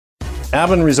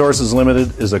Avon Resources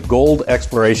Limited is a gold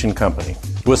exploration company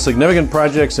with significant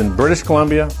projects in British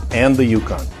Columbia and the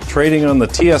Yukon, trading on the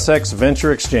TSX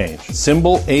Venture Exchange,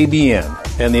 symbol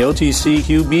ABN, and the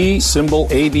OTCQB, symbol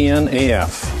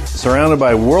ABNAF. Surrounded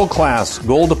by world-class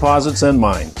gold deposits and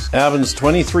mines, Avon's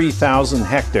 23,000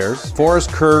 hectares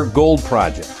Forest Kerr Gold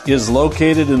Project is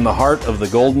located in the heart of the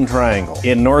Golden Triangle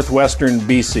in northwestern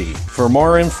BC. For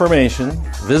more information,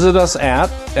 visit us at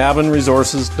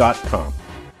avonresources.com.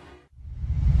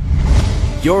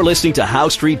 You're listening to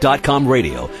HowStreet.com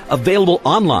radio, available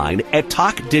online at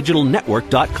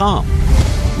TalkDigitalNetwork.com.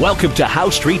 Welcome to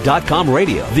HowStreet.com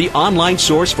radio, the online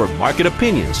source for market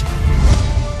opinions.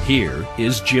 Here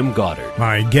is Jim Goddard.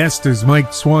 My guest is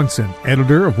Mike Swanson,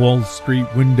 editor of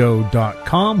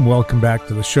WallStreetWindow.com. Welcome back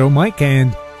to the show, Mike,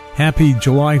 and happy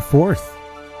July 4th.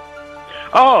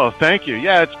 Oh, thank you.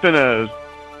 Yeah, it's been a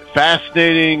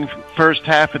fascinating first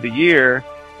half of the year.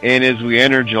 And as we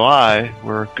enter July,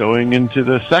 we're going into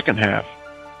the second half.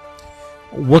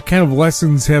 What kind of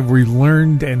lessons have we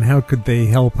learned, and how could they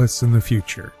help us in the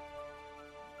future?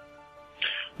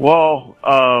 Well,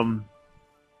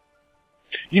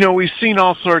 we've seen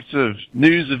all sorts of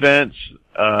news events.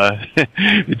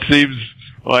 It seems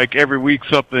like every week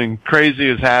something crazy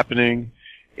is happening,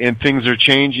 and things are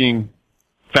changing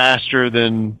faster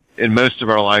than in most of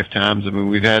our lifetimes. I mean,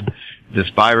 we've had this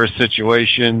virus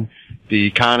situation. The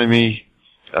economy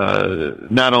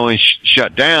not only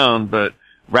shut down, but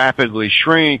rapidly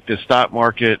shrink. The stock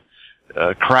market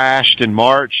crashed in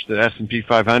March. The S&P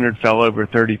 500 fell over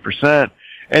 30%.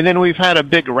 And then we've had a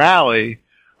big rally.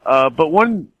 But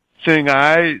one thing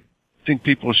I think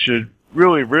people should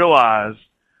really realize,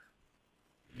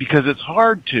 because it's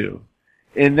hard to,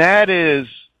 and that is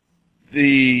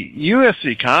the U.S.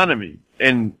 economy,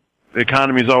 and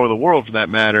economies all over the world for that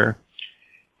matter,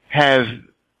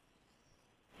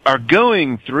 are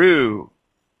going through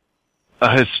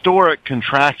a historic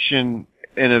contraction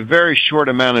in a very short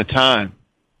amount of time.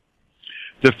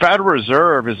 The Federal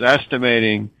Reserve is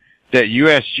estimating that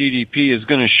U.S. GDP is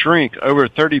going to shrink over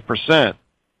 30%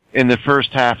 in the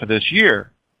first half of this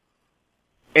year.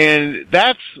 And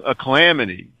that's a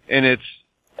calamity, and it's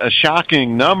a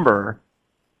shocking number,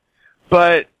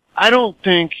 but I don't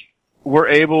think we're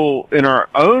able in our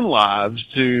own lives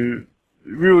to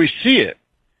really see it.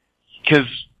 Because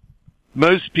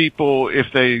most people, if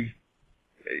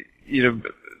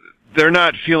they're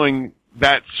not feeling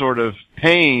that sort of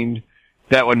pain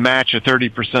that would match a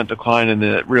 30% decline in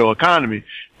the real economy.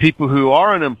 People who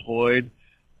are unemployed,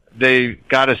 they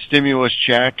got a stimulus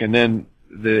check and then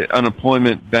the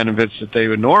unemployment benefits that they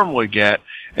would normally get,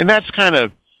 and that's kind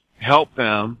of helped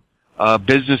them.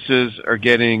 Businesses are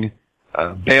getting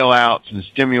bailouts and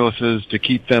stimuluses to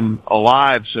keep them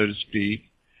alive, so to speak.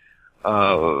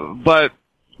 But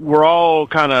we're all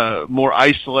kind of more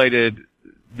isolated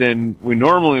than we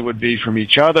normally would be from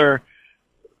each other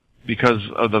because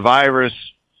of the virus.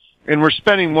 And we're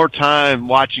spending more time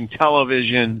watching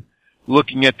television,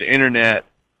 looking at the internet,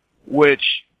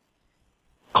 which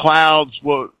clouds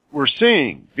what we're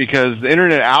seeing, because the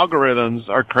internet algorithms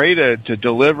are created to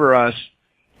deliver us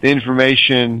the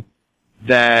information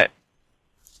that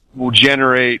will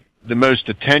generate the most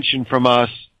attention from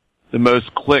us, the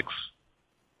most clicks,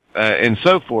 and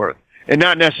so forth, and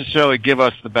not necessarily give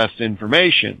us the best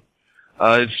information.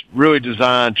 It's really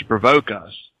designed to provoke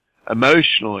us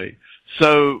emotionally.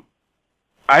 So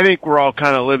I think we're all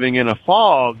kind of living in a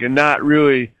fog and not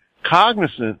really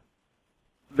cognizant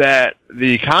that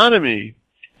the economy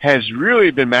has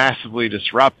really been massively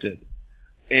disrupted.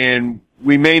 And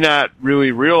we may not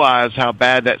really realize how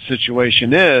bad that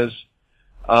situation is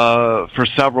for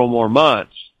several more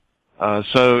months.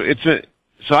 So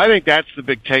I think that's the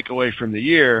big takeaway from the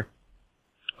year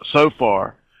so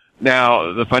far.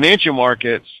 Now, the financial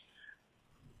markets,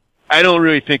 I don't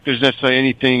really think there's necessarily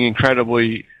anything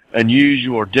incredibly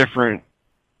unusual or different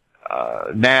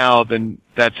now than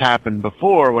that's happened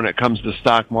before when it comes to the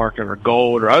stock market or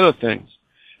gold or other things,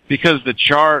 because the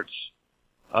charts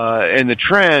and the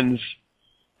trends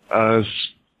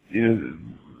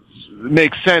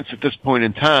make sense at this point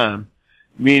in time,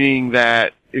 meaning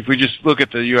that if we just look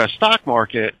at the U.S. stock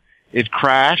market, it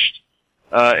crashed,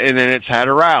 and then it's had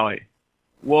a rally.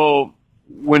 Well,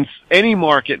 when any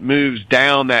market moves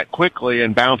down that quickly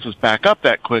and bounces back up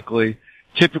that quickly,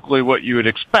 typically what you would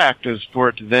expect is for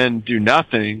it to then do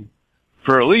nothing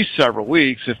for at least several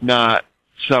weeks, if not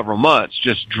several months,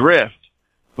 just drift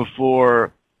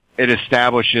before it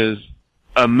establishes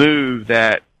a move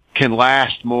that can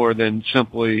last more than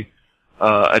simply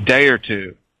a day or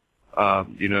two.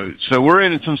 So we're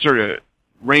in some sort of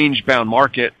range-bound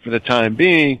market for the time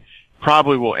being.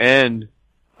 Probably will end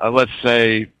let's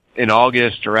say in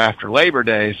August or after Labor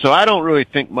Day. So I don't really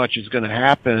think much is going to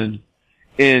happen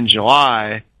in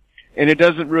July. And it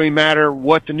doesn't really matter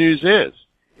what the news is.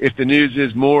 If the news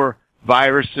is more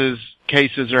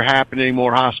cases are happening,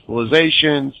 more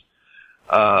hospitalizations,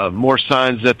 more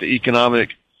signs that the economic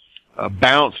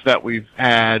bounce that we've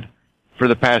had for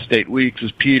the past 8 weeks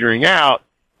is petering out,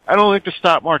 I don't think the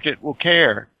stock market will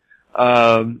care.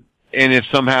 And if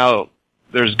somehow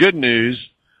there's good news,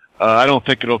 I don't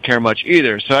think it'll care much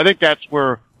either. So I think that's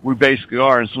where we basically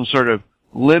are, in some sort of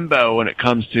limbo when it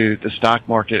comes to the stock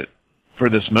market for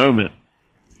this moment.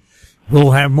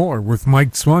 We'll have more with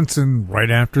Mike Swanson right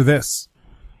after this.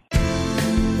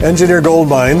 Engineer Gold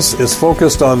Mines is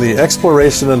focused on the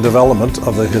exploration and development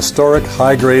of the historic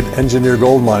high-grade Engineer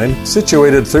Gold Mine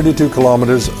situated 32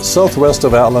 kilometers southwest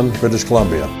of Atlin, British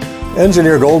Columbia.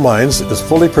 Engineer Gold Mines is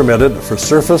fully permitted for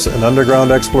surface and underground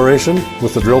exploration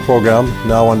with the drill program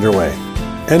now underway.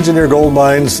 Engineer Gold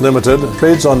Mines Limited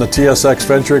trades on the TSX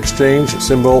Venture Exchange,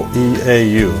 symbol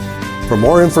EAU. For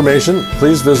more information,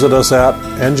 please visit us at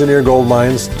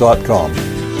engineergoldmines.com.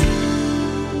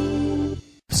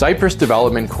 Cypress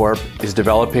Development Corp. is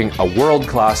developing a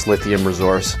world-class lithium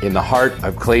resource in the heart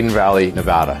of Clayton Valley,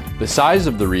 Nevada. The size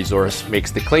of the resource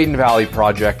makes the Clayton Valley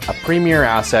project a premier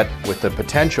asset with the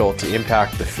potential to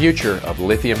impact the future of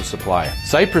lithium supply.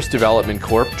 Cypress Development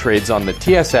Corp. trades on the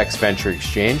TSX Venture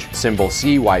Exchange, symbol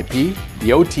CYP, the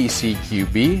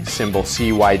OTCQB, symbol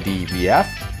CYDVF,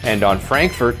 and on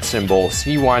Frankfurt, symbol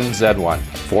C1Z1.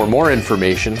 For more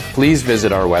information, please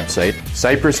visit our website,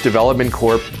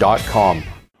 cypressdevelopmentcorp.com.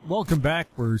 Welcome back.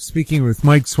 We're speaking with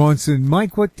Mike Swanson.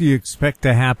 Mike, what do you expect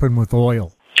to happen with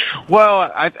oil?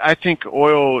 Well, I think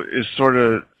oil is sort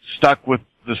of stuck with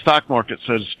the stock market,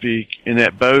 so to speak, in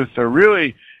that both are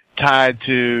really tied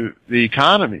to the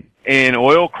economy. And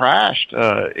oil crashed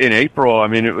in April. I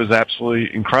mean, it was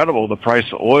absolutely incredible. The price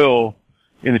of oil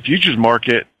in the futures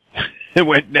market, it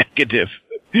went negative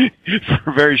for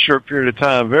a very short period of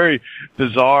time. Very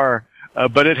bizarre.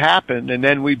 But it happened, and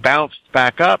then we bounced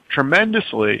back up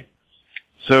tremendously.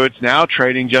 So it's now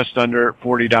trading just under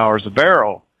 $40 a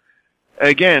barrel.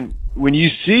 Again, when you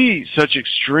see such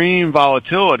extreme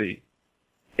volatility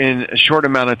in a short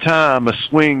amount of time, a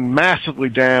swing massively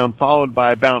down followed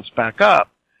by a bounce back up,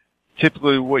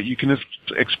 typically what you can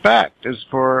expect is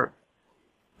for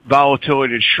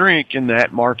volatility to shrink and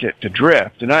that market to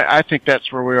drift. And I think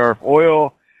that's where we are with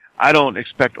oil. I don't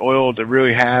expect oil to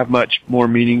really have much more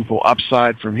meaningful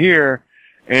upside from here,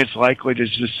 and it's likely to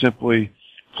just simply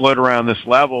float around this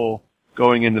level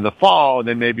going into the fall, and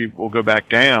then maybe we'll go back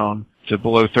down to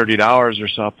below $30 or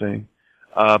something.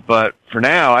 But for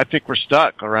now, I think we're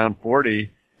stuck around 40,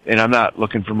 and I'm not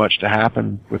looking for much to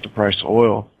happen with the price of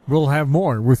oil. We'll have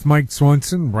more with Mike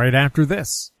Swanson right after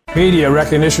this. Media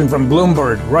recognition from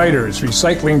Bloomberg, Reuters,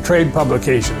 recycling trade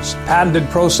publications, patented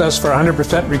process for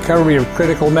 100% recovery of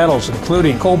critical metals,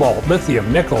 including cobalt,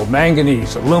 lithium, nickel,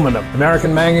 manganese, aluminum.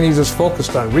 American Manganese is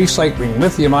focused on recycling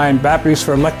lithium-ion batteries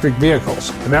for electric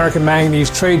vehicles. American Manganese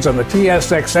trades on the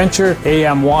TSX Venture,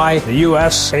 AMY, the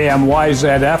US,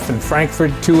 AMYZF, and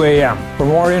Frankfurt 2AM. For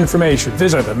more information,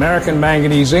 visit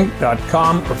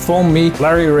AmericanManganeseInc.com or phone me,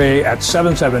 Larry Ray, at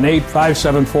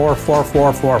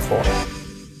 778-574-4444.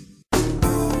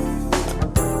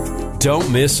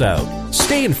 Don't miss out.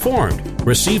 Stay informed.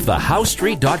 Receive the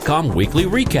HowStreet.com weekly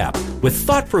recap with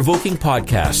thought-provoking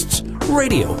podcasts,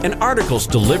 radio, and articles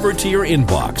delivered to your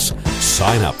inbox.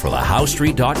 Sign up for the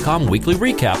HowStreet.com weekly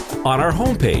recap on our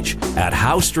homepage at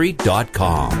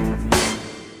HowStreet.com.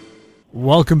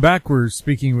 Welcome back. We're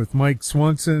speaking with Mike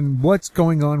Swanson. What's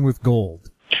going on with gold?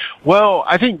 Well,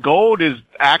 I think gold is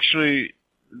actually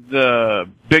the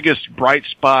biggest bright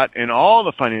spot in all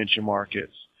the financial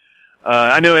markets.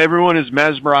 I know everyone is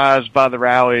mesmerized by the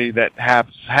rally that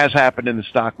has happened in the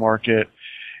stock market,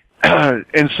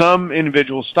 and some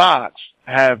individual stocks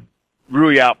have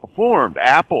really outperformed.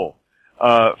 Apple,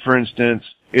 for instance,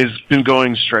 has been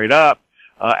going straight up.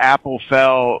 Apple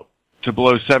fell to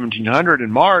below 1,700 in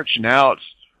March. Now it's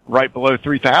right below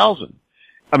 3,000.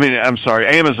 I'm sorry,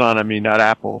 Amazon, not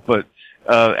Apple, but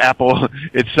Apple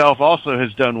itself also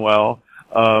has done well,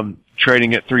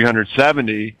 trading at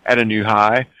 370 at a new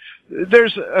high.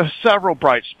 There's several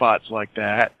bright spots like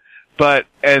that, but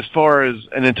as far as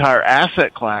an entire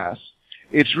asset class,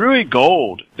 it's really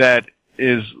gold that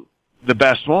is the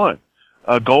best one.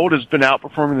 Gold has been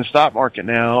outperforming the stock market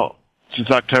now since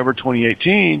October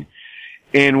 2018,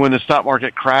 and when the stock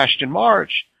market crashed in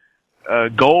March,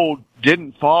 gold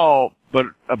didn't fall but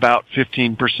about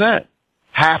 15%,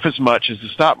 half as much as the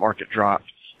stock market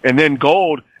dropped. And then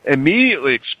gold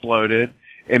immediately exploded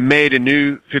and made a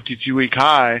new 52-week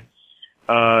high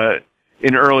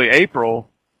in early April,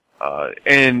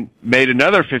 and made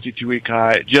another 52-week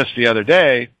high just the other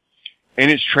day, and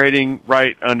it's trading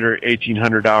right under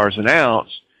 $1,800 an ounce.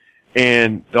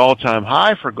 And the all-time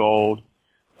high for gold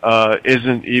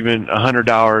isn't even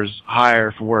 $100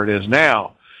 higher from where it is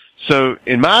now. So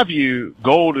in my view,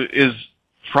 gold is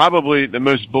probably the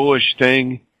most bullish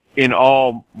thing in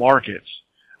all markets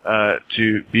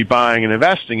to be buying and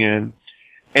investing in.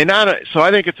 And so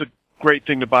I think it's a great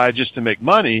thing to buy just to make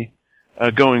money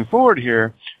going forward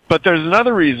here. But there's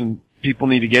another reason people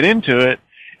need to get into it,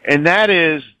 and that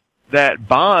is that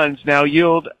bonds now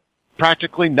yield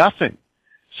practically nothing.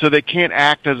 So they can't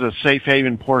act as a safe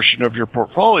haven portion of your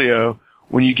portfolio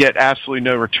when you get absolutely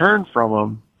no return from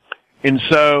them. And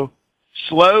so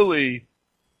slowly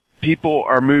people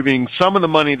are moving some of the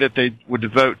money that they would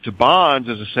devote to bonds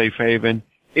as a safe haven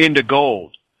into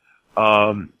gold.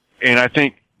 And I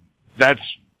think that's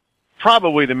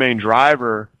probably the main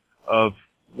driver of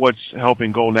what's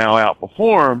helping gold now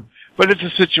outperform. But it's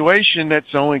a situation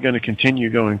that's only going to continue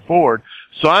going forward.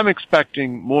 So I'm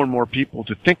expecting more and more people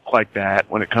to think like that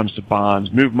when it comes to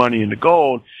bonds, move money into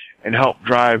gold, and help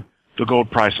drive the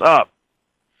gold price up.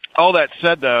 All that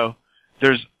said, though,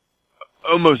 there's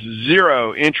almost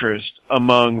zero interest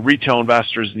among retail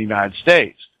investors in the United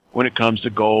States when it comes to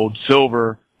gold,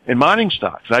 silver, and mining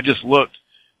stocks. I just looked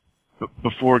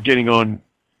before getting on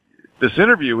this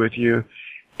interview with you,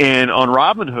 and on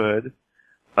Robinhood,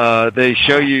 they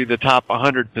show you the top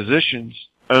 100 positions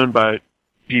owned by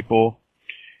people,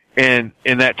 and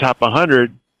in that top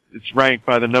 100, it's ranked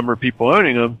by the number of people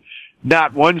owning them.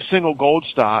 Not one single gold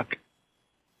stock,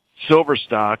 silver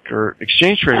stock, or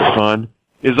exchange traded fund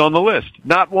is on the list.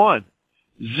 Not one.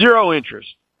 Zero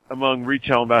interest among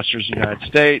retail investors in the United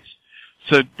States.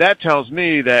 So that tells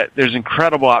me that there's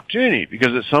incredible opportunity,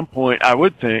 because at some point I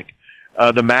would think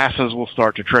the masses will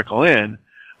start to trickle in,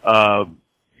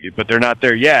 but they're not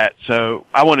there yet. So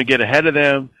I want to get ahead of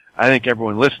them. I think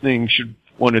everyone listening should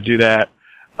want to do that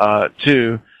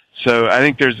too. So I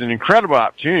think there's an incredible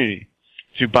opportunity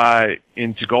to buy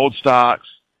into gold stocks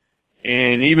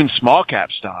and even small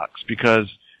cap stocks, because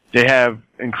they have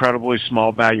incredibly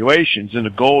small valuations. In a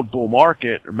gold bull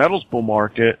market or metals bull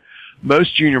market,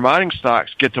 most junior mining stocks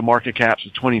get to market caps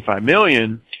of 25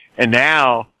 million, and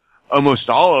now almost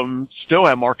all of them still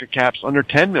have market caps under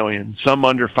 10 million, some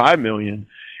under 5 million.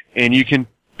 And you can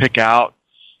pick out,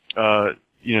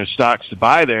 stocks to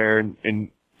buy there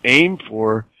and aim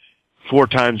for 4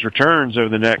 times returns over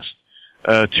the next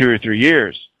 2 or 3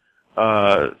 years.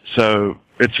 So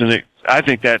I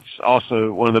think that's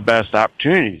also one of the best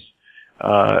opportunities.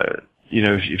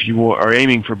 If you are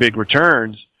aiming for big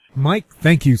returns. Mike,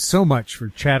 thank you so much for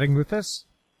chatting with us.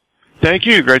 Thank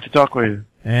you. Great to talk with you.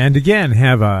 And again,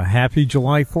 have a happy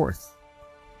July 4th.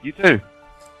 You too.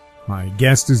 My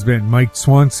guest has been Mike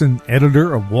Swanson,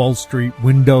 editor of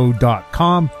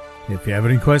WallStreetWindow.com. If you have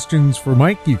any questions for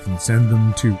Mike, you can send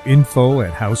them to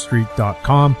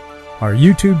info@HoweStreet.com. Our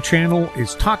YouTube channel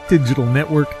is Talk Digital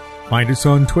Network. Find us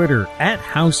on Twitter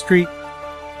 @HoweStreet.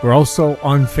 We're also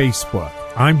on Facebook.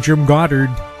 I'm Jim Goddard.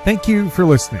 Thank you for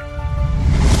listening.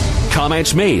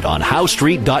 Comments made on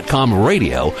HoweStreet.com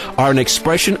radio are an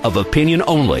expression of opinion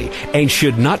only and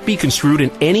should not be construed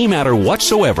in any matter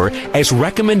whatsoever as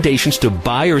recommendations to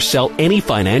buy or sell any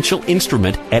financial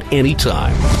instrument at any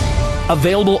time.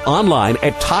 Available online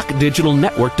at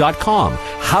TalkDigitalNetwork.com.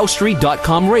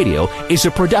 HoweStreet.com radio is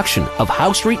a production of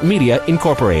HoweStreet Media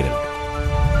Incorporated.